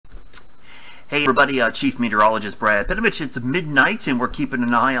Hey everybody, Chief Meteorologist Brad Pitovich. It's midnight and we're keeping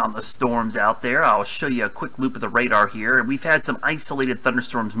an eye on the storms out there. I'll show you a quick loop of the radar here. And we've had some isolated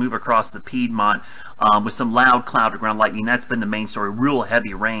thunderstorms move across the Piedmont with some loud cloud to ground lightning. That's been the main story, real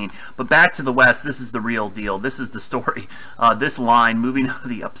heavy rain. But back to the west, this is the real deal. This is the story. This line moving out of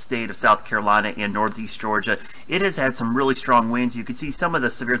the upstate of South Carolina and northeast Georgia, it has had some really strong winds. You can see some of the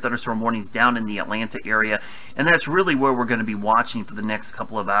severe thunderstorm warnings down in the Atlanta area, and that's really where we're going to be watching for the next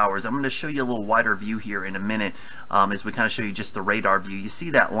couple of hours. I'm going to show you a little wider view here in a minute as we kind of show you just the radar view. You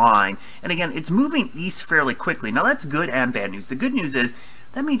see that line, and again, it's moving east fairly quickly. Now that's good and bad news. The good news is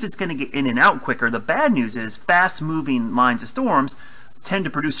that means it's going to get in and out quicker. The bad news is fast moving lines of storms tend to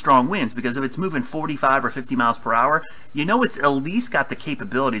produce strong winds, because if it's moving 45 or 50 miles per hour, you know it's at least got the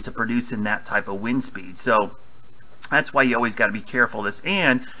capabilities of producing that type of wind speed. So that's why you always got to be careful of this.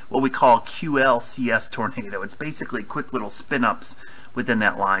 And what we call QLCS tornado. It's basically quick little spin-ups within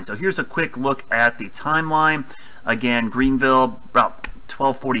that line. So here's a quick look at the timeline. Again, Greenville, about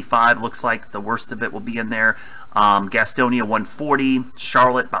 12:45, looks like the worst of it will be in there. Gastonia 140,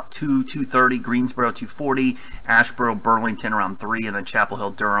 Charlotte about 2:30, Greensboro 2:40, Asheboro, Burlington around 3, and then Chapel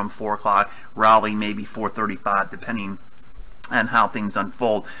Hill, Durham 4 o'clock, Raleigh maybe 4:35, depending on how things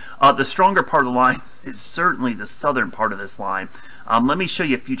unfold. The stronger part of the line is certainly the southern part of this line. Let me show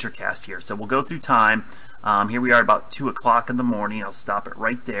you a futurecast here. So we'll go through time. Here we are about 2 o'clock in the morning. I'll stop it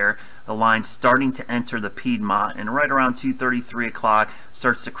right there. The line's starting to enter the Piedmont, and right around 2:30, 3 o'clock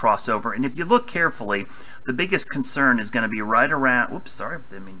starts to cross over. And if you look carefully, the biggest concern is going to be right around, oops, sorry,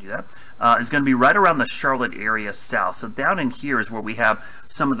 didn't mean to do that, is going to be right around the Charlotte area south. So down in here is where we have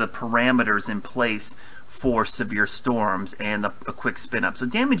some of the parameters in place for severe storms and a quick spin up. So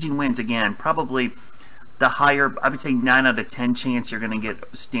damaging winds, again, probably the higher, I would say 9 out of 10 chance you're going to get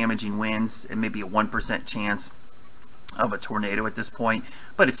damaging winds, and maybe a 1% chance of a tornado at this point,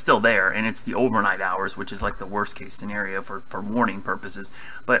 but it's still there, and it's the overnight hours, which is like the worst case scenario for warning purposes.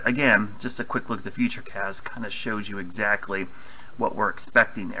 But again, just a quick look at the futurecast kind of shows you exactly what we're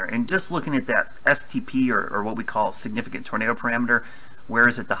expecting there. And just looking at that STP, or what we call significant tornado parameter, where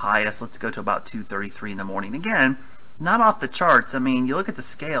is it the highest? Let's go to about 2:33 in the morning. Again, not off the charts. I mean, you look at the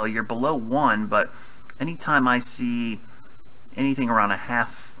scale, you're below 1, but anytime I see anything around a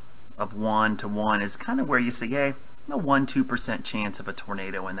half of 1 to 1 is kind of where you say, hey, a 1-2% chance of a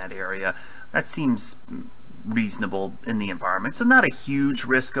tornado in that area. That seems reasonable in the environment. So not a huge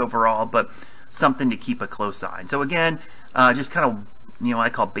risk overall, but something to keep a close eye on. So again, just kind of, I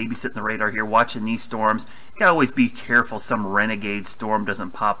call babysitting the radar here, watching these storms. You gotta always be careful some renegade storm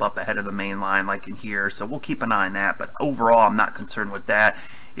doesn't pop up ahead of the main line like in here. So we'll keep an eye on that. But overall, I'm not concerned with that.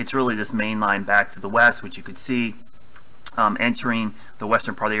 It's really this main line back to the west, which you could see entering the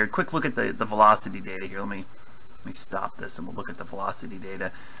western part of the area. Quick look at the velocity data here. Let me stop this and we'll look at the velocity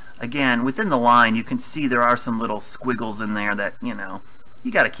data. Again, within the line, you can see there are some little squiggles in there that,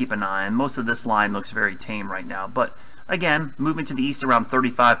 you got to keep an eye on. Most of this line looks very tame right now. But again, moving to the east around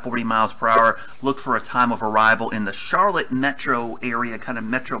 35-40 miles per hour. Look for a time of arrival in the Charlotte metro area, kind of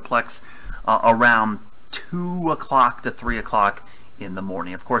metroplex, around 2 o'clock to 3 o'clock in the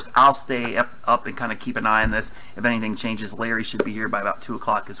morning. Of course, I'll stay up and kind of keep an eye on this. If anything changes, Larry should be here by about 2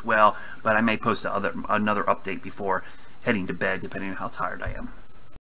 o'clock as well, but I may post another update before heading to bed, depending on how tired I am.